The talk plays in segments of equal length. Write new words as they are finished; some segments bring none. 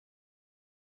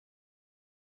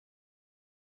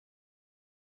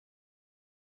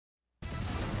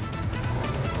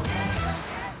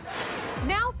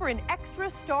an extra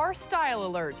star style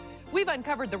alert. We've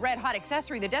uncovered the red-hot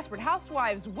accessory the desperate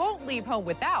housewives won't leave home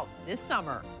without this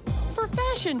summer. For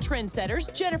fashion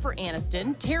trendsetters Jennifer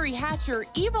Aniston, Terry Hatcher,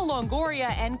 Eva Longoria,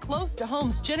 and close to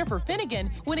home's Jennifer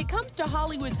Finnegan, when it comes to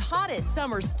Hollywood's hottest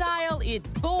summer style,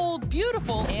 it's bold,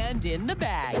 beautiful, and in the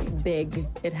bag. Big.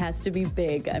 It has to be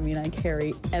big. I mean, I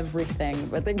carry everything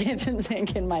but the kitchen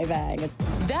sink in my bag.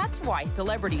 That's why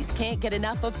celebrities can't get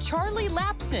enough of Charlie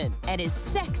Lapson and his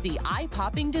sexy,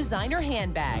 eye-popping designer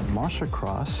handbags. Marsha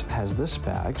Cross has this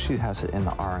bag. She has it in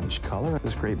the orange color.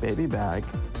 This great baby bag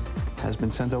has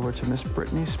been sent over to Miss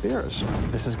Britney Spears.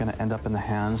 This is going to end up in the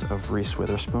hands of Reese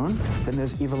Witherspoon. Then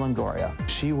there's Eva Longoria.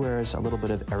 She wears a little bit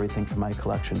of everything from my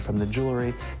collection, from the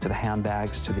jewelry to the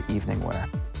handbags to the evening wear.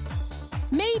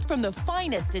 Made from the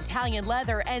finest Italian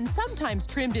leather and sometimes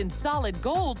trimmed in solid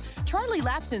gold, Charlie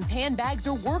Lapson's handbags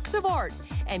are works of art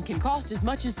and can cost as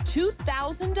much as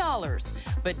 $2,000.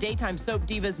 But daytime soap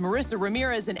divas Marissa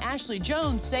Ramirez and Ashley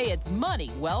Jones say it's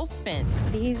money well spent.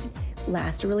 These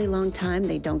last a really long time.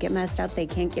 They don't get messed up. They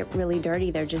can't get really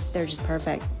dirty. They're just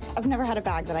perfect. I've never had a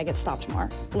bag that I get stopped more.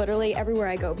 Literally everywhere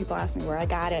I go, people ask me where I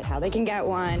got it, how they can get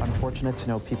one. I'm fortunate to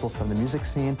know people from the music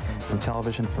scene, from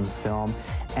television, from film,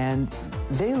 and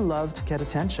they love to get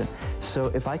attention. So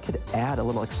if I could add a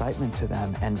little excitement to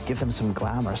them and give them some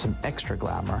glamour, some extra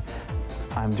glamour,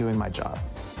 I'm doing my job.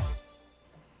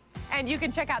 And you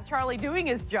can check out Charlie doing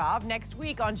his job next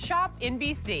week on Shop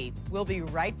NBC. We'll be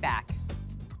right back.